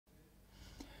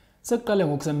Sekuqale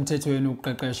ngokusemthethweni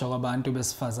ukuqeqeshwa kwabantu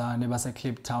besifazane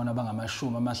baseCliptown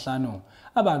abangama50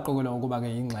 abaqokelwa ukuba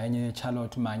ke ingxenye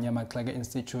yeCharlotte Mannya-Maxeke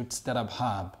Institute Startup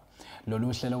Hub.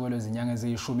 Lolu hlelo kwezinyanga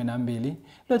eziyishumi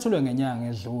lwethulwe ngenyanga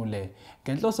edlule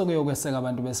ngenhloso yokweseka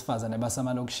abantu besifazane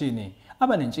basemalokishini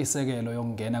abanentshisekelo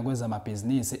yokungena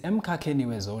kwezamabhizinisi emkhakheni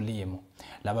wezolimo.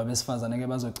 Laba besifazane ke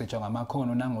bazocitshwa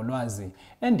ngamakhono nangolwazi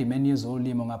endimeni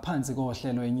yezolimo ngaphansi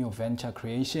kohlelo New Venture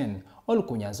Creation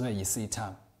olugunyazwe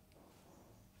yisitha.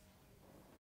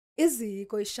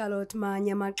 Iziko iCharlotte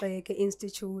Mannya-Maxeke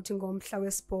Institute ngomhla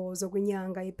wesi-8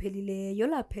 kwinyanga ephelileyo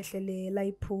laphehlelela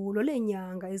iphulo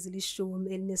lenyanga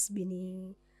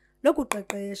ezili-12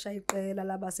 lokuqeqesha iqela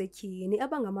labasetyhini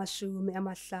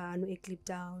abangama-50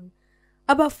 eCliptown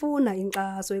abafuna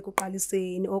inkxaso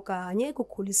ekuqaliseni okanye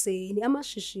ekukhuliseni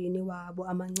amashishini wabo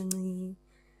amancinci.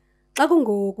 Xa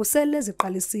kungoku sele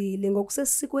ziqalisile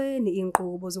ngokusesikweni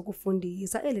iinkqubo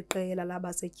zokufundisa eli qela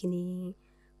labasetyhini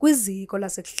kwiziko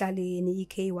lasekuhlaleni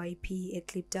iKYP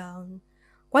eCliptown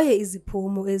kwaye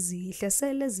iziphumo ezihle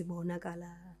sele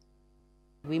zibonakala.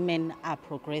 Women are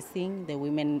progressing. The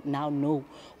women now know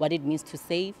what it means to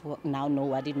save, now know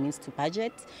what it means to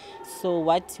budget. So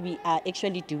what we are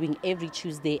actually doing every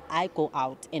Tuesday, I go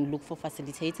out and look for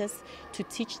facilitators to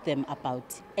teach them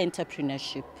about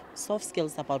entrepreneurship, soft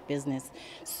skills about business.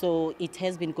 So it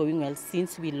has been going well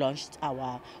since we launched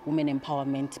our Women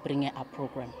Empowerment Bringer Up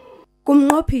program.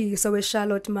 Kumnqophiso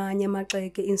weCharlotte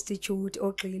Mannya-Maxeke Institute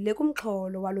ogxile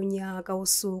kumxholo walonyaka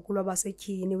usuku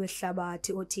lwabasetyhini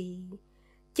wehlabathi othi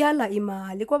tyala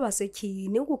imali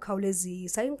kwabasetyhini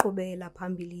ukukhawulezisa inkqubela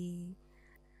phambili.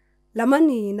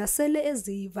 Lamanina sele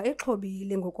eziva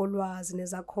exhobile ngokolwazi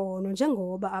nezakhono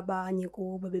njengoba abanye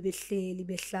kubo bebehleli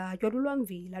behlatywa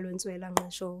lulwamvila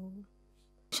lwentswela-ngqesho.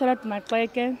 Charlotte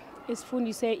Maxeke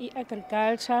isifundise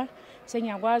i-agriculture,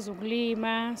 sengiyakwazi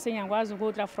ukulima, sengiyakwazi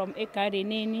ukudla from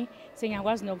egardenini,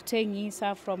 sengiyakwazi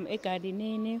nokuthengisa from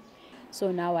egardenini.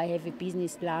 So now I have a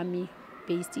business lami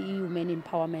based i-women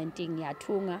empowerment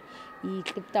ngiyathunga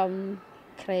i-Cliptown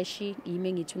crash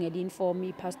yime ngithungela inform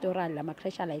i-pastoral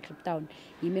lama-crash ala e-Cliptown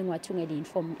yime ngiwathungela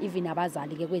inform even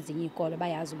abazali ke kwezinye izikole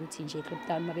bayazi ukuthi nje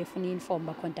e-Cliptown mabefuna inform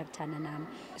bacontactana nami.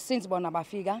 Since bona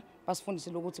bafika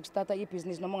basifundisile ukuthi kustarta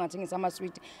i-business noma ungathengisa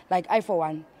ama-sweet like I for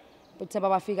one but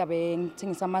bafika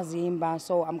bengithengisa amazimba,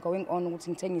 so I'm going on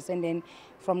ukuthi ngithengise and then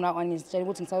from now on ngizitshela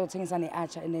ukuthi ngisazothengisa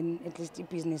ne-archer and then at least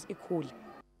i-business ikhule.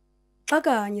 Xa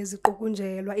kanye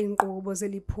ziqukunjelwa iinkqubo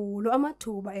zeliphulo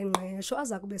amathuba engqesho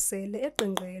aza kube sele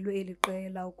eqingqelwe eli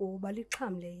qela ukuba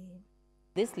lixhamle.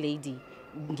 This lady,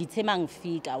 ngithe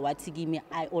mangifika wathi kimi,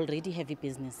 I already have a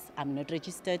business. I'm not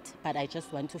registered, but I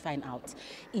just want to find out,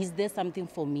 is there something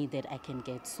for me that I can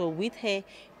get? So with her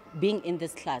being in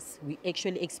this class, we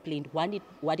actually explained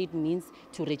what it means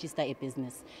to register a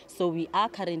business. So we are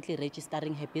currently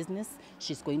registering her business.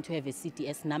 She's going to have a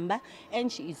CTS number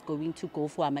and she is going to go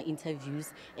for our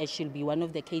interviews and she'll be one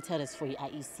of the caterers for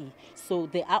IEC. So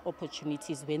there are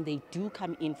opportunities when they do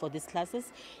come in for these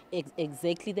classes.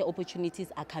 Exactly the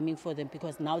opportunities are coming for them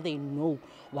because now they know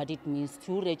what it means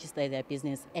to register their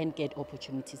business and get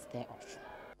opportunities thereof.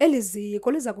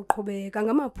 Eliziko liza kuqhubeka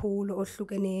ngamaphulo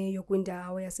ohlukeneyo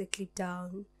kwindawo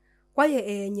yaseCliptown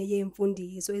kwaye enye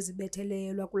yeemfundiso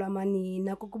ezibethelelwa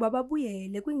kulamanina kukuba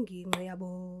babuyele kwingingqi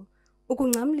yabo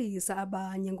ukungcamlisa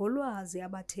abanye ngolwazi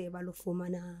abathe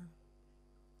balufumana.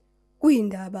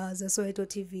 Kwiindaba zeSoweto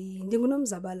TV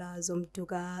ndinguNomzabalazo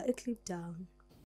Mduka eCliptown.